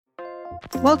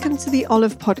Welcome to the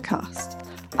Olive Podcast.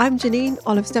 I'm Janine,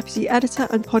 Olive's deputy editor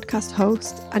and podcast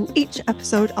host, and each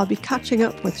episode I'll be catching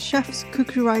up with chefs,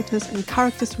 cookery writers and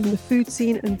characters from the food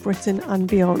scene in Britain and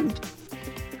beyond.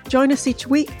 Join us each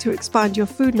week to expand your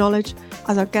food knowledge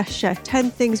as our guests share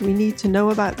 10 things we need to know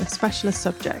about the specialist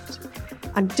subject.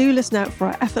 And do listen out for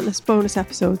our effortless bonus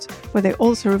episodes where they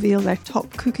also reveal their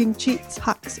top cooking cheats,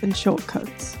 hacks and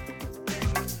shortcuts.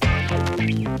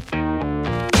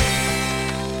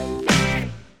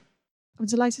 I'm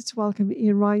delighted to welcome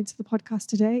Ian Ryan to the podcast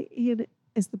today. Ian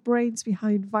is the brains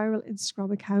behind viral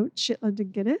Instagram account Shetland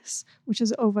and Guinness, which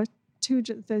has over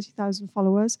 230,000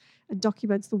 followers and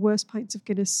documents the worst pints of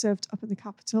Guinness served up in the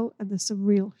capital, and there's some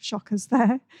real shockers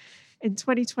there. In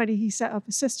 2020, he set up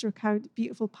a sister account,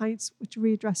 Beautiful Pints, which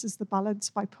readdresses the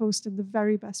balance by posting the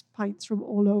very best pints from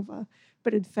all over,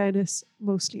 but in fairness,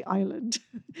 mostly Ireland.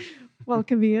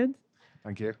 Welcome, Ian.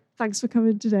 Thank you. Thanks for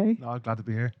coming today. No, glad to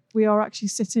be here. We are actually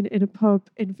sitting in a pub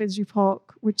in Finsbury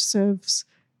Park, which serves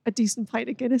a decent pint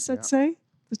of Guinness, I'd say.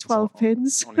 The 12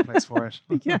 pins. Only place for it.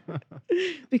 Yeah.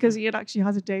 Because Ian actually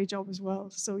has a day job as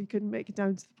well, so he couldn't make it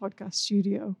down to the podcast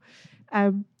studio.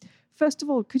 First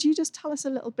of all, could you just tell us a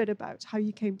little bit about how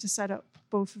you came to set up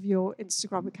both of your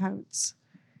Instagram accounts?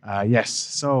 Yes.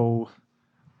 So,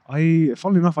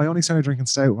 funnily enough, I only started drinking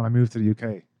stout when I moved to the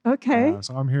UK. Okay.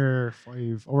 So I'm here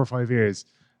over 5 years.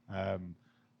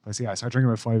 But yeah, I started drinking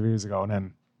about 5 years ago, and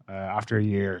then after a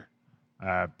year,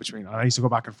 I used to go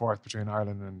back and forth between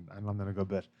Ireland and London a good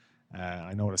bit.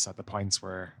 I noticed that the pints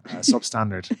were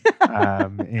substandard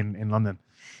in London,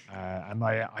 and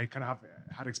I kind of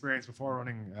had experience before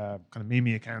running kind of meme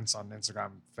accounts on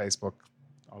Instagram, Facebook,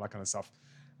 all that kind of stuff.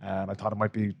 And I thought it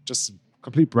might be just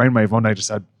complete brainwave. One day I just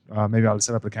said maybe I'll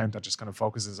set up an account that just kind of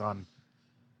focuses on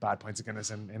bad pints of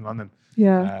Guinness in London.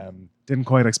 Yeah. Didn't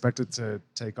quite expect it to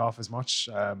take off as much.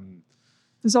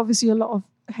 There's obviously a lot of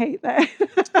hate there.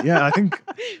 Yeah, I think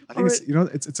it's, you know,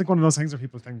 it's like one of those things where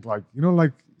people think like, you know,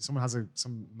 like someone has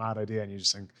some mad idea and you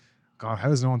just think, God, how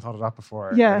has no one thought of that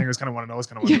before? Yeah. I think it was kind of one of those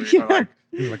kind of ones where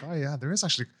you're like, oh yeah, there is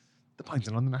actually, the pints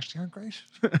in London actually aren't great.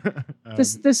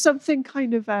 There's something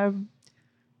kind of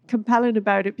compelling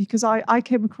about it, because I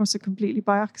came across it completely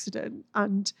by accident,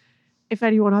 and if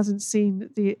anyone hasn't seen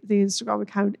the Instagram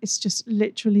account, it's just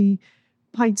literally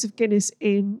pints of Guinness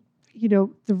in, you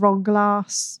know, the wrong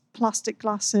glass, plastic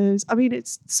glasses. I mean,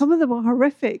 some of them are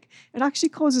horrific. It actually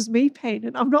causes me pain,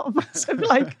 and I'm not a massive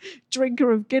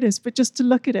drinker of Guinness, but just to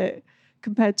look at it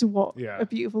compared to what a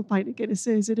beautiful pint of Guinness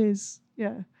is, it is.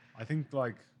 Yeah. I think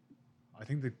the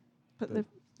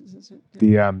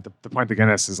pint of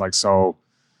Guinness is like so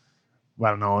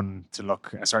well known to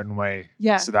look a certain way,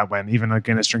 so that when even a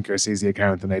Guinness drinker sees the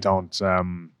account and they don't,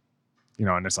 you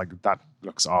know, and it's like that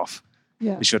looks off.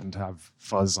 Yeah, you shouldn't have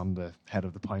fuzz on the head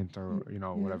of the pint or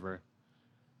whatever.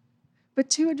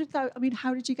 But 200,000. I mean,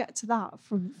 how did you get to that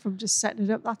from just setting it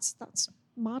up? That's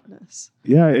madness.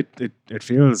 Yeah, it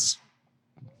feels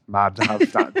mad to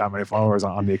have that many followers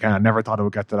on the account. I never thought it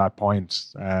would get to that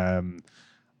point.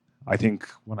 I think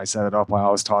when I set it up, I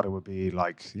always thought it would be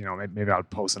like, you know, maybe I'll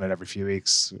post on it every few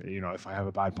weeks, you know, if I have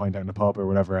a bad pint out in the pub or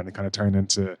whatever. And it kind of turned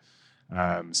into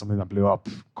something that blew up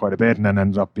quite a bit, and then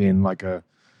ended up being like a,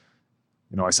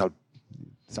 you know, I sell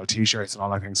t-shirts and all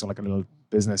that thing. So like a little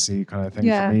businessy kind of thing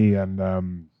for me,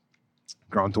 and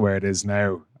grown to where it is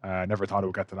now. I never thought it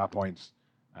would get to that point.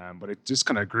 But it just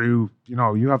kind of grew. You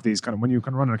know, you have these kind of, when you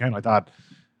kind of run an account like that,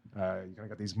 you kind of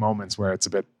get these moments where it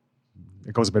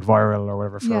goes a bit viral or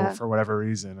whatever for whatever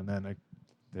reason, and then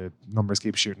the numbers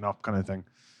keep shooting up, kind of thing.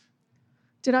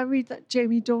 Did I read that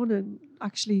Jamie Dornan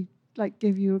actually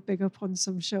give you a big up on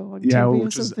some show on TV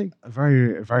or something? Was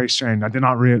very, very strange. I did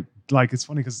not it's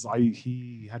funny because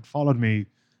he had followed me,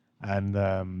 and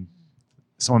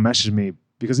someone messaged me,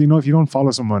 because, you know, if you don't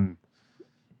follow someone,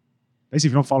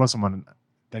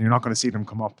 then you're not going to see them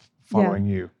come up following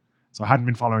you. So I hadn't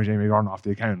been following Jamie Dornan off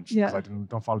the account, because I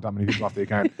don't follow that many people off the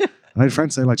account. And I had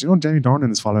friends say, like, you know, Jamie Dornan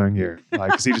is following you,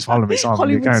 because he just followed me, saw him on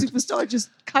the account. Hollywood superstar just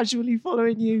casually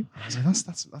following you. I was like,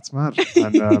 that's mad.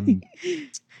 And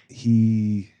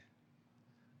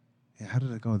how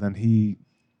did it go then?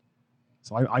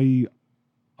 So I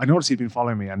noticed he'd been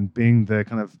following me, and being the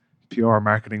kind of pure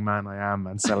marketing man I am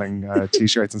and selling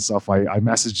t-shirts and stuff, I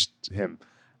messaged him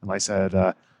and I said,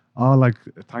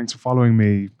 thanks for following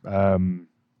me. Can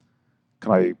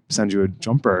I send you a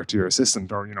jumper to your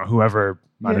assistant, or, you know, whoever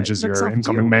manages your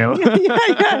incoming mail?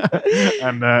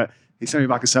 And he sent me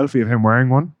back a selfie of him wearing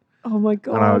one. Oh my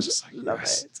God. And I was just like, love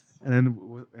yes. it. And then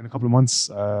within a couple of months,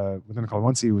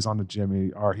 he was on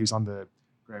the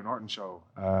Graham Norton show,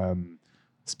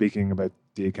 speaking about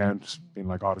the account, being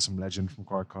like, oh, there's some legend from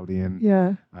Cork called Ian,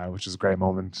 Yeah. which is a great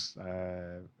moment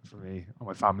for me and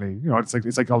my family. You know, it's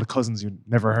like all the cousins you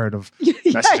never heard of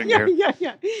messaging you.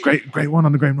 Yeah. Great one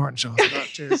on the Graham Norton show.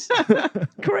 Cheers.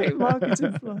 Great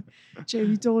marketing for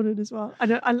Jamie Dornan as well.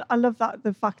 And I love that,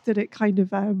 the fact that it kind of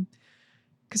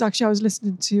because actually I was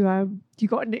listening to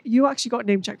you actually got a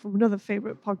name check from another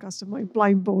favourite podcast of mine,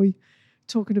 Blind Boy,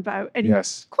 talking about, and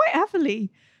Yes. quite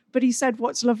heavily, but he said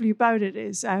what's lovely about it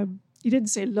is he didn't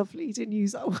say lovely, he didn't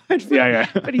use that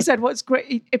word, but he said what's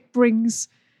great,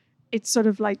 it sort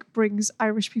of like brings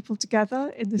Irish people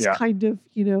together in this kind of,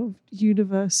 you know,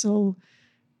 universal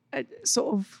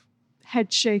sort of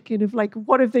head shaking of like,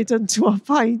 what have they done to our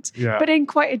pint? Yeah. But in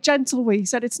quite a gentle way. He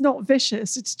said it's not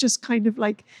vicious, it's just kind of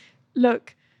like,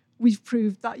 look, we've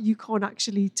proved that you can't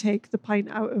actually take the pint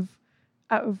out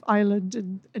of Ireland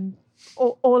and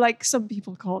or like some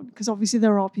people can't, because obviously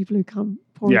there are people who can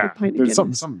pour a good pint of there's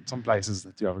Guinness. some places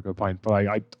that do have a good pint, but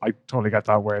I totally get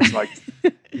that, where it's like,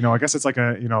 you know, I guess it's like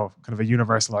a, you know, kind of a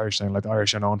universal Irish thing. Like the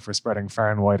Irish are known for spreading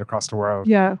far and wide across the world,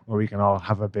 where we can all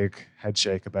have a big head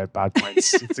shake about bad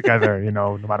pints together, you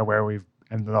know, no matter where we've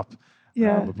ended up.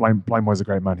 But Blind Boy's a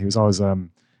great man. He's always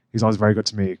very good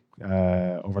to me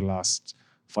over the last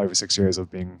 5 or 6 years of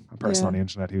being a person on the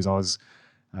internet. He was always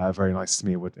very nice to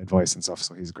me with advice and stuff.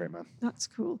 So he's a great man. That's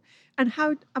cool. And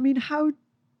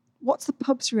what's the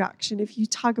pub's reaction if you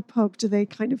tag a pub? Do they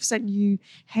kind of send you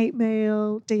hate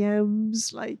mail,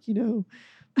 DMs? Like, you know,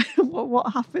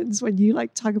 what happens when you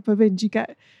like tag a pub in? Do you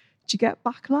get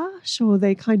backlash, or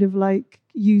they kind of like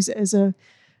use it as a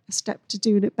step to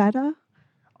doing it better?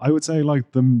 I would say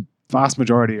like the vast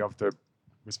majority of the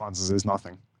responses is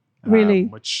nothing. Really?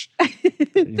 Which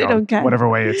they don't care. Whatever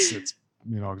way it's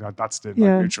you know, that's the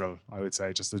neutral, I would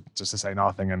say, just to say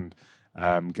nothing.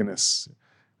 And Guinness's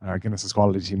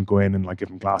quality team go in and like give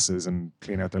them glasses and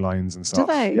clean out their lines and stuff.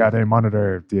 Do they? Yeah, they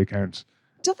monitor the account.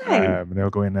 Do they? And they'll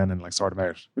go in then and like sort them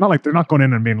out. Not like they're not going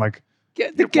in and being like,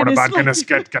 get the what Guinness, about Guinness?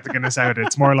 Get the Guinness out.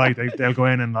 It's more like they'll go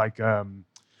in and like have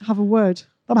a word.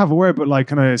 Not have a word, but like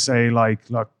kind of say like,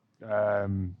 look,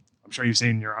 I'm sure you've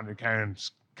seen your on the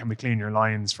account. Can we clean your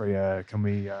lines for you? Can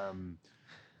we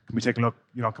take a look?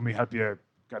 You know, can we help you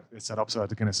get it set up so that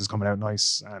the Guinness is coming out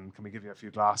nice? And can we give you a few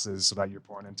glasses so that you're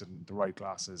pouring into the right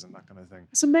glasses and that kind of thing?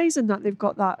 It's amazing that they've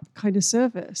got that kind of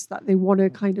service, that they want to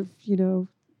kind of, you know,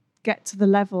 get to the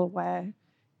level where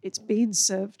it's being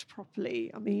served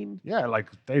properly. I mean, yeah, like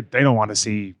they don't want to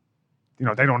see, you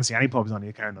know, they don't want to see any pubs on the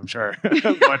account, I'm sure.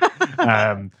 But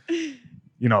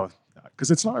you know, because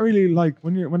it's not really like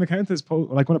when the account is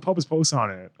like when a pub is posted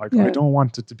on it, like I don't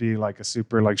want it to be like a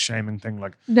super like shaming thing,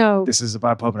 like no, this is a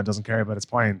bad pub and it doesn't care about its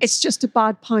pints. It's just a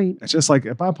bad pint. It's just like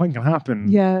a bad pint can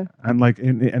happen. Yeah. And like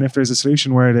and if there's a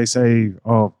solution where they say,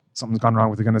 oh, something's gone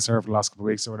wrong with the Guinness serve for the last couple of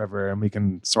weeks or whatever, and we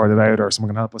can sort it out, or someone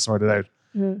can help us sort it out,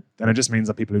 then it just means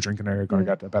that people who drink in there are going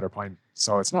to get a better pint.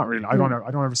 So it's not really, I don't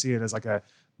ever see it as like a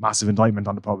massive indictment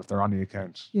on the pub if they're on the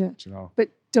account. Yeah. You know. But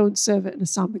don't serve it in a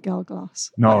San Miguel glass.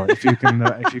 No, if you can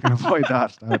avoid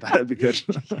that, that'd be good.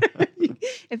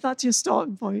 If that's your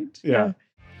starting point. Yeah.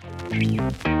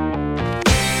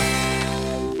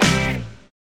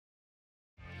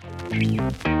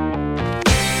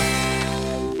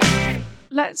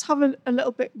 Let's have a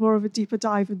little bit more of a deeper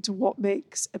dive into what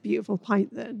makes a beautiful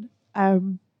pint then.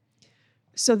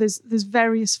 So there's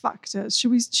various factors.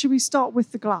 Should we start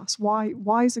with the glass? Why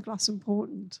is the glass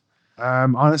important?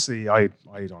 Honestly, I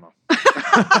don't know.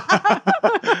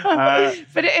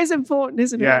 But it is important,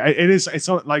 isn't it? Yeah, it is. It's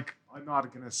not like, I'm not a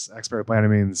Guinness expert by any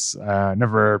means.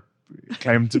 Never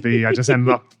claimed to be. I just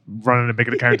ended up running a big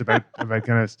account about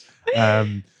Guinness.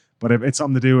 But it's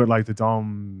something to do with like the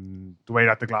dome, the way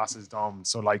that the glass is domed.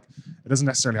 So like, it doesn't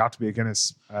necessarily have to be a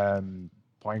Guinness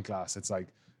pint glass. It's like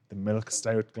the milk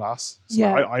stout glass. So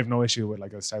I have no issue with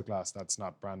like a stout glass that's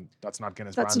not Guinness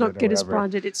branded. That's not Guinness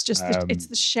branded. It's just it's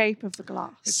the shape of the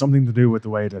glass. It's something to do with the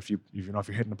way that if you're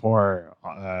hitting a pour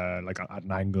like at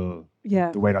an angle,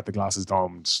 the way that the glass is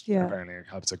domed, apparently it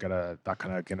helps it get that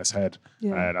kind of Guinness head.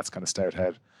 That's kind of stout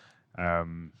head.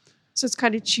 So it's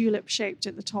kind of tulip shaped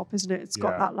at the top, isn't it? It's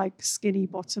got that like skinny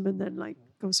bottom and then like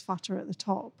goes fatter at the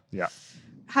top. Yeah.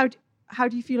 How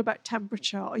do you feel about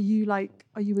temperature? Are you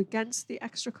against the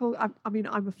extra cold? I mean,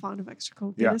 I'm a fan of extra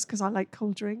cold Guinness because I like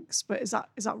cold drinks, but is that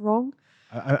wrong?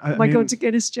 Am I going to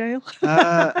Guinness jail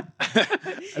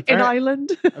in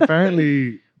Ireland?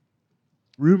 Apparently,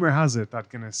 rumor has it that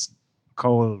Guinness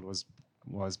cold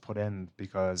was put in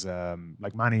because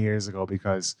like many years ago,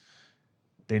 because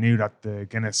they knew that the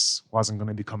Guinness wasn't going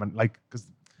to be coming, like, because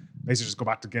basically just go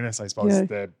back to Guinness, I suppose.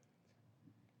 The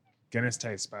Guinness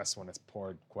tastes best when it's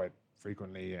poured quite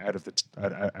frequently out of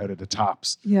the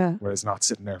taps, Yeah. where it's not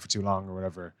sitting there for too long or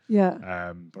whatever.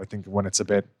 Yeah. But I think when it's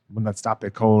that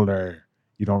bit colder,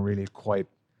 you don't really quite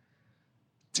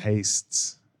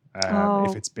taste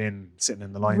if it's been sitting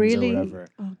in the lines Really? or whatever.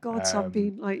 Oh God, so I've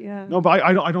been like, yeah. No, but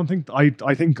I don't think I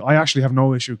think I actually have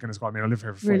no issue with Guinness. I mean, I live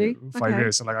here for Really? five Okay.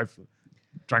 years, so like I've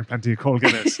drank plenty of cold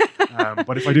Guinness.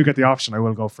 But if I do get the option, I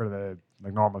will go for the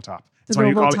normal tap. The That's why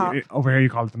you normal call tap. it over here. You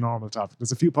call it the normal tap.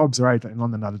 There's a few pubs right in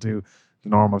London that'll do the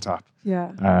normal tap.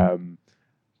 Yeah.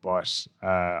 But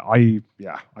I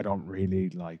don't really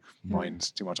like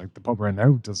mind too much. Like the pub right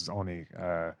now does only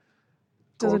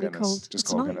Does cold it Guinness, cold? just It's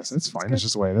cold nice. Guinness. It's fine. good. It's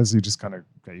just the way it is. You just kind of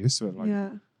get used to it. Like, Yeah.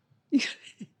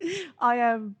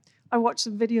 I watched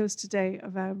some videos today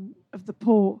of the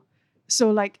pour. So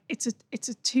like it's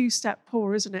a two-step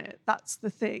pour, isn't it? That's the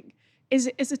thing. Is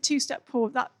a two-step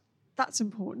pour that's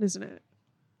important, isn't it?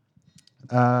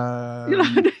 Come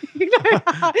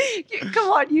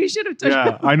on, you should have done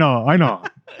yeah, it. I know.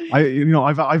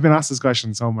 I've been asked this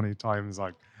question so many times,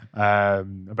 like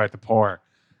about the pour.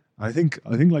 I think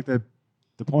like the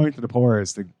point of the pour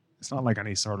is it's not like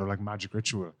any sort of like magic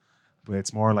ritual, but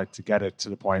it's more like to get it to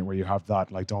the point where you have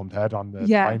that like domed head on the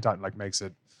pint that like makes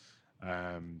it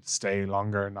stay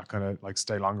longer, not gonna like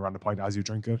stay longer on the pint as you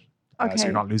drink it. So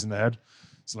you're not losing the head.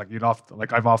 So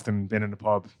like I've often been in a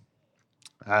pub,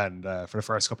 and for the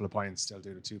first couple of pints they'll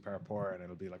do the 2-pair pour, and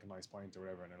it'll be like a nice pint or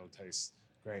whatever, and it'll taste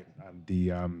great, and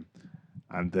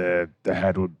the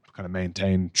head will kind of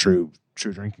maintain true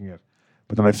drinking it.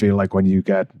 But then I feel like when you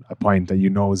get a pint that you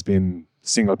know has been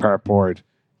single pair poured,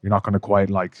 you're not going to quite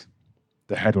like,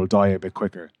 the head will die a bit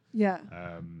quicker. Yeah.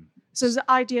 So is the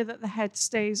idea that the head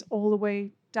stays all the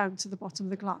way down to the bottom of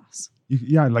the glass?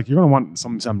 Like you're going to want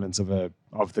some semblance of the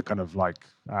kind of like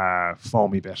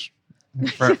foamy bit,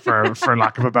 for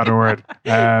lack of a better word.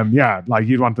 Like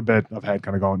you'd want the bit of head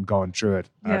kind of going through it.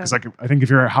 Because like I think if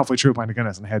you're halfway through a pint of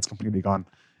Guinness and the head's completely gone,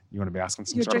 you want to be asking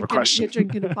some sort of a question. You're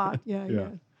drinking it bad.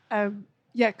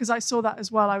 Yeah, because I saw that as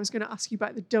well. I was going to ask you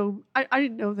about the dome. I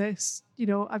didn't know this. You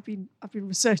know, I've been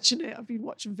researching it. I've been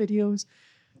watching videos.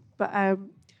 But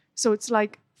so it's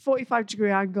like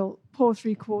 45-degree angle, pour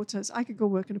 3/4. I could go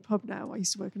work in a pub now. I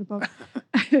used to work in a pub.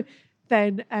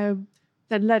 Then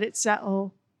let it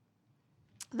settle.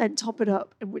 Then top it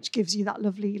up, and which gives you that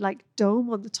lovely like dome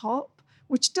on the top,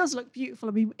 which does look beautiful.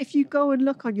 I mean, if you go and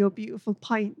look on your beautiful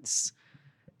pints,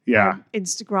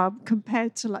 Instagram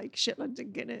compared to like Shetland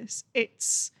and Guinness,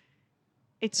 it's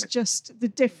just the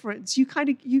difference. You kind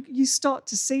of you start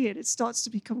to see it. It starts to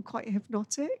become quite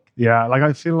hypnotic. Yeah, like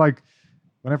I feel like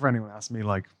whenever anyone asks me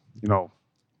like, you know,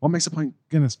 what makes a pint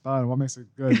Guinness bad? What makes it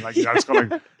good? Like, I just go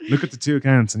like, look at the two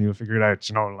accounts and you'll figure it out.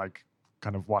 You know, like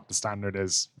kind of what the standard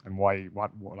is and why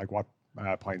what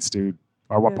pints do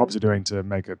or what pubs are doing to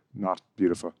make it not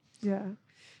beautiful. Yeah.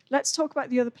 Let's talk about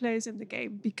the other players in the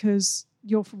game, because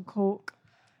you're from Cork.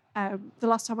 The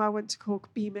last time I went to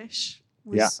Cork, Beamish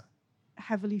was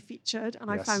heavily featured, and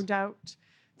I found out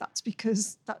that's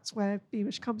because that's where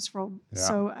Beamish comes from. Yeah.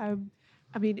 So,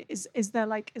 I mean, is there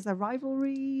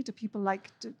rivalry? Do people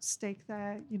like to stake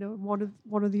their, you know, one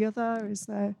or the other? Is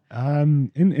there?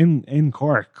 In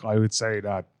Cork, I would say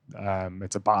that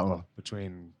it's a battle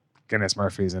between Guinness,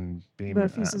 Murphy's, and Beamish.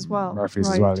 Murphy's as well. Murphy's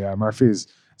as well, yeah. Murphy's.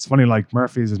 It's funny, like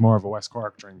Murphy's is more of a West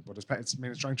Cork drink, but it's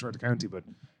drank throughout the county, but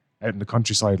out in the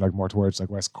countryside, like more towards like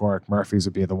West Cork, Murphy's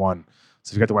would be the one.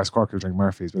 So if you get the West Cork, you'll drink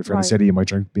Murphy's, but if you're in the city, you might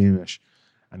drink Beamish.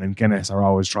 And then Guinness are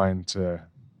always trying to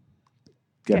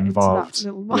get involved,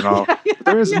 you know. But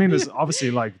there is, I mean, there's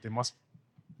obviously like they must.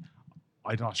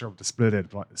 I'm not sure what the split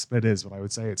is, but I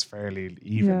would say it's fairly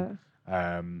even.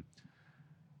 Yeah.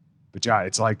 But yeah,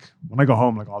 it's like when I go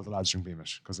home, like all the lads drink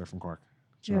Beamish because they're from Cork.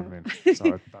 Do you know what I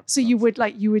mean? So you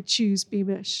would choose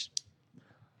Beamish.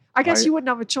 I guess you wouldn't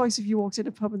have a choice if you walked in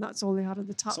a pub and that's all they had on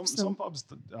the tap. Some pubs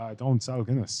don't sell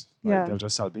Guinness. Like, they'll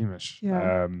just sell Beamish.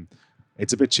 Yeah.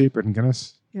 It's a bit cheaper than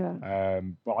Guinness. Yeah.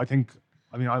 But I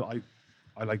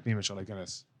like Beamish. I like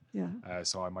Guinness. Yeah.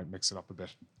 So I might mix it up a bit.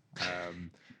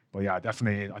 But yeah,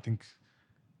 definitely. I think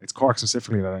it's Cork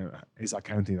specifically that is that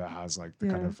county that has like the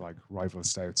kind of like rival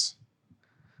stouts.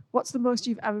 What's the most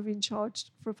you've ever been charged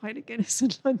for a pint of Guinness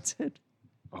in London?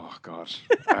 Oh God.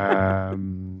 I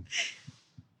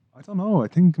don't know. I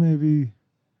think maybe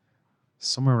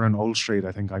somewhere around Old Street.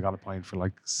 I think I got a pint for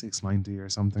like £6.90 or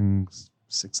something.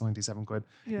 £6.97.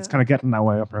 Yeah. It's kind of getting that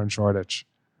way up around Shoreditch,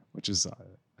 which is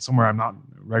somewhere I'm not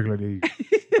regularly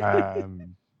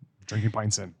drinking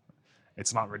pints in.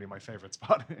 It's not really my favorite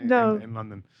spot in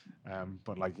London.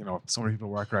 But like, you know, so many people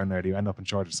work around there. You end up in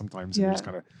Shoreditch sometimes. And you're just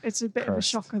kind of it's a bit of a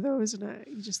shocker though, isn't it?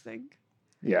 You just think.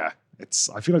 Yeah,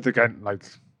 I feel like they're getting like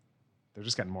they're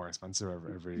just getting more expensive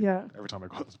every Yeah. every time I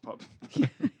go to the pub.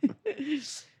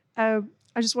 I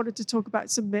just wanted to talk about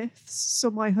some myths.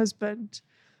 So my husband,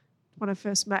 when I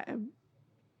first met him,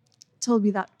 told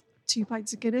me that 2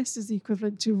 pints of Guinness is the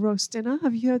equivalent to roast dinner.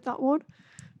 Have you heard that one?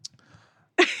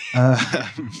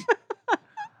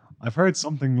 I've heard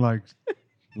something like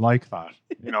that,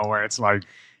 where it's like,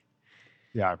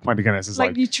 yeah, a pint of Guinness is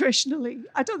Like like, nutritionally.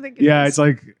 I don't think it yeah, is. it's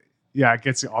like, yeah, it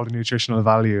gets you all the nutritional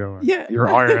value, or Yeah.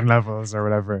 your iron levels or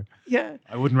whatever. Yeah.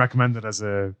 I wouldn't recommend it as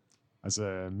a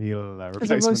meal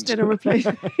replacement. As a roast dinner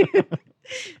replacement.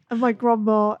 And my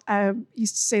grandma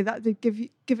used to say that they'd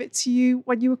give it to you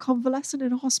when you were convalescent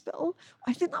in a hospital.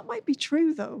 I think that might be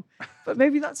true though, but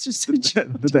maybe that's just a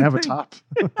Did they have a tap?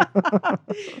 I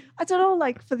don't know,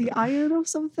 like for the iron or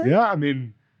something. Yeah, I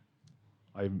mean,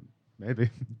 maybe.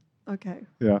 Okay.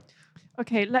 Yeah.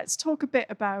 Okay, let's talk a bit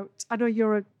about. I know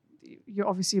you're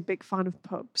obviously a big fan of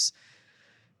pubs.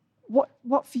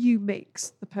 What for you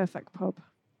makes the perfect pub?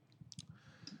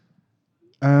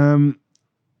 God,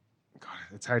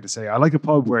 it's hard to say. I like a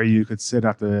pub where you could sit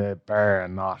at the bar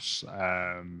and not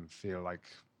feel like,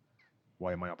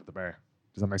 why am I up at the bar?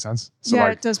 Does that make sense? So Yeah,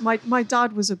 like, it does. My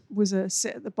dad was a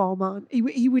sit at the bar man.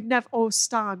 He would never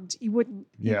stand. He wouldn't.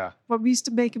 Yeah. When we used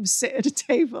to make him sit at a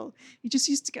table, he just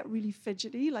used to get really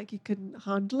fidgety, like he couldn't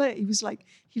handle it. He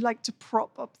liked to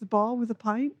prop up the bar with a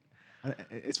pint.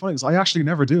 It's funny because I actually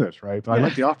never do it, right? But I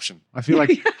like the option. I feel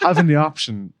like having the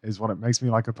option is what it makes me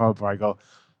like a pub where I go,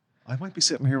 I might be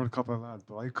sitting here with a couple of lads,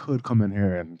 but I could come in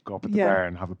here and go up at the bar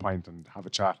and have a pint and have a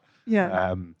chat.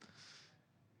 Yeah.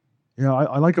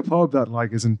 I like a pub that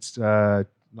like isn't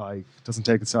like doesn't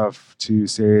take itself too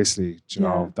seriously. You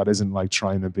know, that isn't like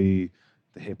trying to be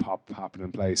the hip hop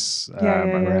happening place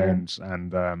around.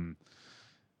 And I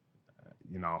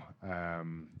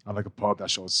like a pub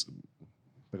that shows a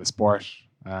bit of sport.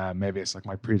 Maybe it's like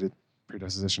my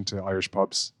predisposition to Irish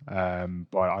pubs.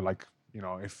 But I like,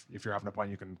 if you're having a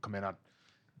pint, you can come in at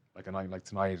like a night like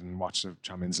tonight and watch the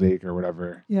Champions League or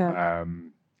whatever. Yeah.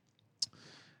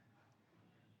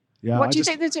 Yeah. What do you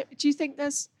think? Do you think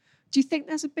there's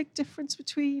a big difference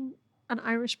between an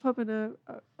Irish pub and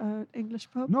an English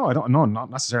pub? No, I don't. No,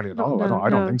 not necessarily at all. I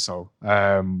don't think so.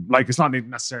 Like it's not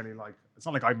necessarily like it's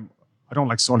not like I don't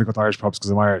like solely go to Irish pubs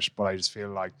because I'm Irish, but I just feel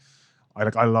like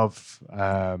I love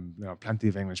plenty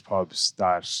of English pubs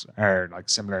that are like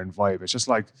similar in vibe. It's just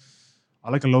like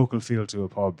I like a local feel to a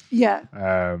pub. Yeah.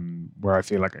 Where I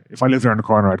feel like if I lived around the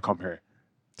corner, I'd come here.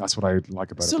 That's what I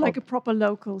like about it. So like a proper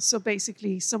local. So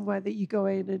basically somewhere that you go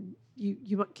in and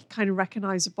you kind of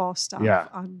recognize a bar staff. Yeah.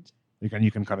 And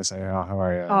you can kind of say, oh, how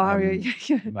are you? Oh, how are you?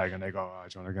 Yeah. Like, and they go, oh,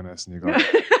 do you want a Guinness? And you go,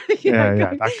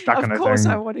 that kind of thing. Of course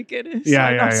I want a Guinness.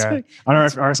 Yeah.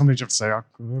 Or something you have to say, oh,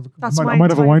 I might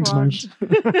have a wine tonight.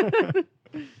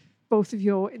 Both of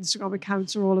your Instagram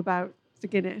accounts are all about the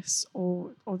Guinness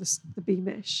or the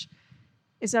Beamish.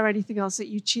 Is there anything else that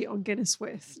you cheat on Guinness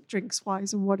with, drinks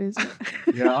wise, and what is it?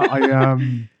 Yeah,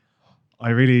 I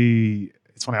really.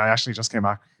 It's funny. I actually just came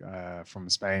back from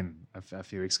Spain a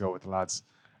few weeks ago with the lads,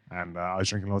 and I was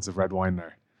drinking loads of red wine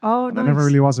there. Oh, and nice. I never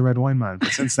really was a red wine man, but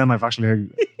since then we've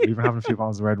been having a few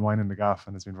bottles of red wine in the gaff,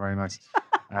 and it's been very nice.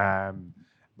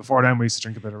 Before then, we used to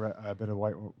drink a bit of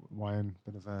white wine,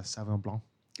 a bit of Sauvignon Blanc.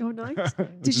 Oh, nice.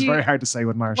 Which is very hard to say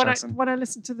with an Irish accent. When I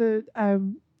listened to the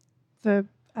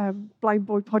Blind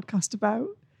Boy podcast about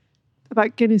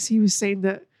Guinness, he was saying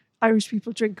that Irish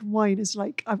people drinking wine is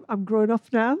like I'm grown up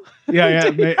now.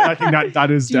 Yeah, I think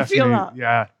that is definitely. Feel that?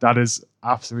 Yeah, that is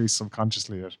absolutely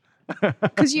subconsciously it.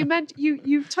 Because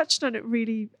you touched on it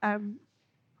really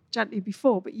gently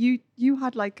before, but you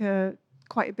had like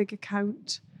quite a big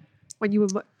account when you were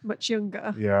much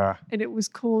younger. Yeah. And it was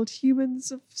called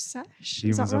Humans of Sesh.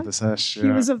 Humans of the Sesh. Yeah.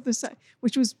 Humans of the Sesh,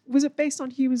 which was it based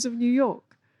on Humans of New York?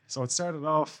 So it started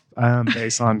off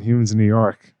based on Humans in New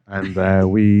York, and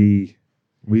we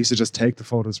used to just take the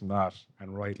photos from that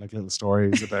and write like little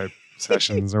stories about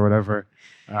sessions or whatever.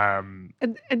 And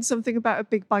something about a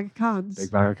big bag of cans.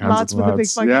 Big bag of cans. Lads with a big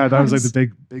bag of cans. That was like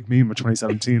the big meme of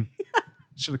 2017.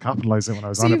 Should have capitalized it when I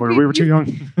was on it, but we were too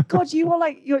young. God, you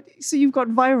are so you've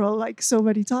gone viral like so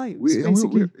many times.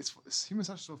 Basically, it's Humans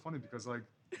Sesh is so funny because like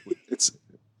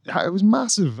it was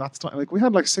massive at the time. Like we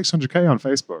had like 600K on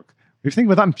Facebook. If you think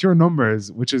about that in pure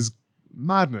numbers, which is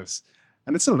madness,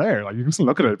 and it's still there. Like you can still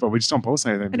look at it, but we just don't post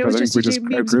anything. And it was just we just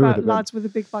memes about lads with a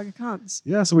big bag of cans.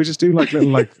 Yeah, so we just do like little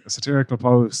like satirical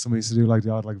posts, and we used to do like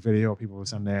the odd like video people would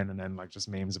send in, and then like just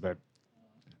memes about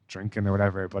drinking or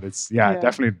whatever. But it's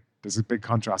definitely there's a big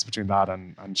contrast between that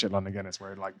and Shitland and Guinness,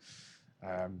 where like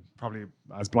probably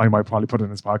as Blind might probably put it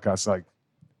in his podcast, like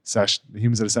the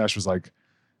Humans of the Sesh was like,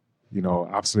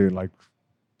 absolute like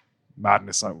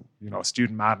madness,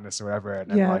 student madness or whatever,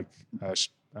 and then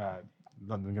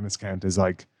London Guinness account is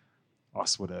like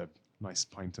us with a nice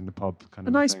pint in the pub kind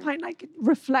of nice thing. pint, like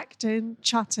reflecting,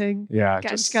 chatting, Yeah,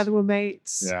 getting together with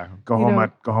mates. Yeah, go home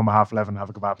at 11:30, have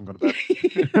a kebab and go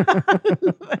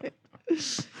to bed.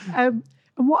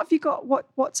 And what have you got?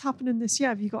 What's happening this year?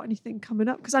 Have you got anything coming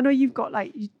up? Because I know you've got,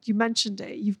 like you mentioned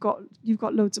it. You've got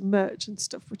loads of merch and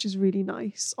stuff, which is really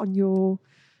nice. On your,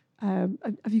 have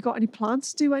you got any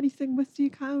plans to do anything with the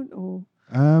account or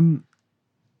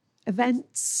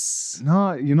events?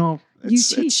 No, new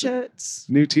t-shirts,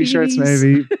 new t-shirts, beanies.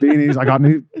 maybe beanies. I got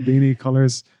new beanie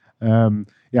colors.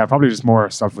 Yeah, probably just more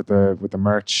stuff with the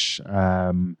merch.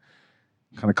 Kind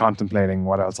of contemplating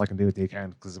what else I can do with the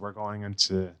account, because we're going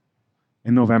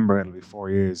in November. It'll be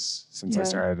 4 years since I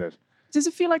started it. Does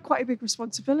it feel like quite a big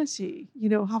responsibility,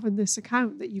 having this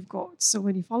account that you've got so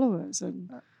many followers?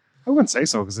 And I wouldn't say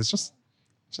so, because it's just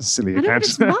a silly I know, account.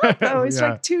 it's mad though. It's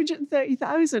like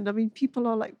 230,000. I mean, people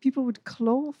would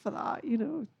claw for that,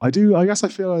 I do. I guess I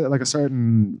feel like a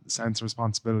certain sense of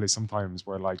responsibility sometimes,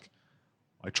 where like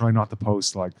I try not to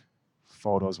post like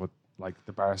photos with like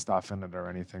the bar staff in it or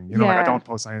anything. Like I don't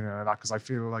post anything like that, because I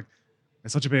feel like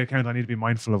it's such a big account. I need to be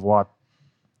mindful of what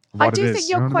I do it is. think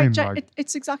you're quite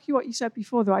it's exactly what you said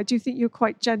before, though. I do think you're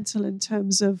quite gentle in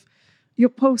terms of you're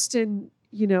posting,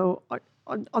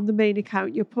 on the main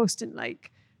account, you're posting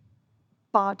like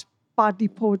badly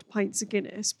poured pints of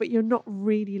Guinness, but you're not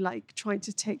really like trying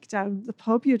to take down the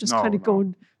pub. You're just kind of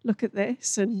going, look at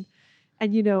this, and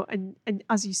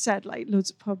as you said, like loads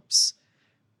of pubs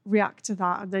react to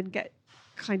that and then get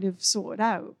kind of sorted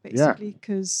out, basically,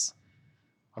 because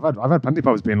I've had plenty of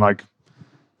pubs being like,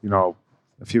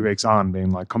 a few weeks on, being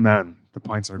like, come down, the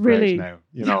pints are great now,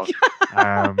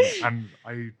 and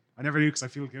I never do, because I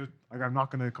feel guilty. Like I'm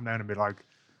not going to come down and be like,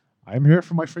 I'm here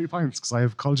for my free pints because I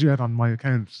have called you out on my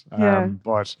account.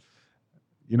 But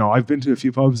I've been to a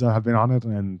few pubs that have been on it,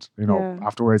 and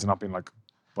afterwards, and not been like,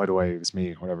 by the way, it's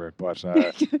me, whatever. But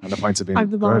and the pints have been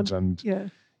good, and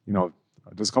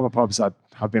there's a couple of pubs that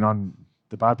have been on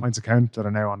the bad pints account that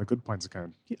are now on the good pints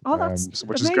account. Oh, that's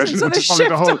which amazing. is good. So which is probably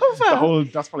the whole.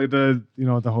 That's probably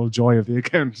the whole joy of the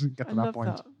account. Get to that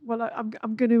point. That. Well,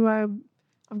 I'm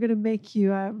gonna make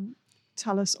you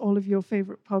tell us all of your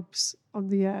favourite pubs on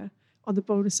the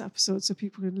bonus episode, so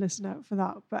people can listen out for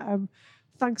that. But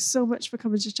thanks so much for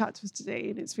coming to chat to us today,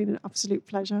 and it's been an absolute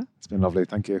pleasure. It's been lovely.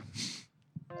 Thank you.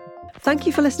 Thank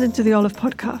you for listening to the Olive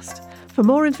Podcast. For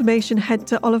more information, head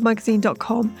to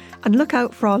olivemagazine.com and look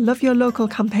out for our Love Your Local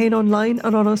campaign online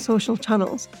and on our social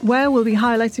channels, where we'll be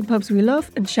highlighting pubs we love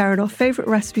and sharing our favourite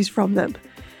recipes from them.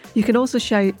 You can also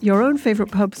share your own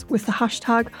favourite pubs with the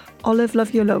hashtag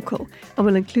 #OliveLoveYourLocal, and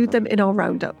we'll include them in our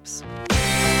roundups.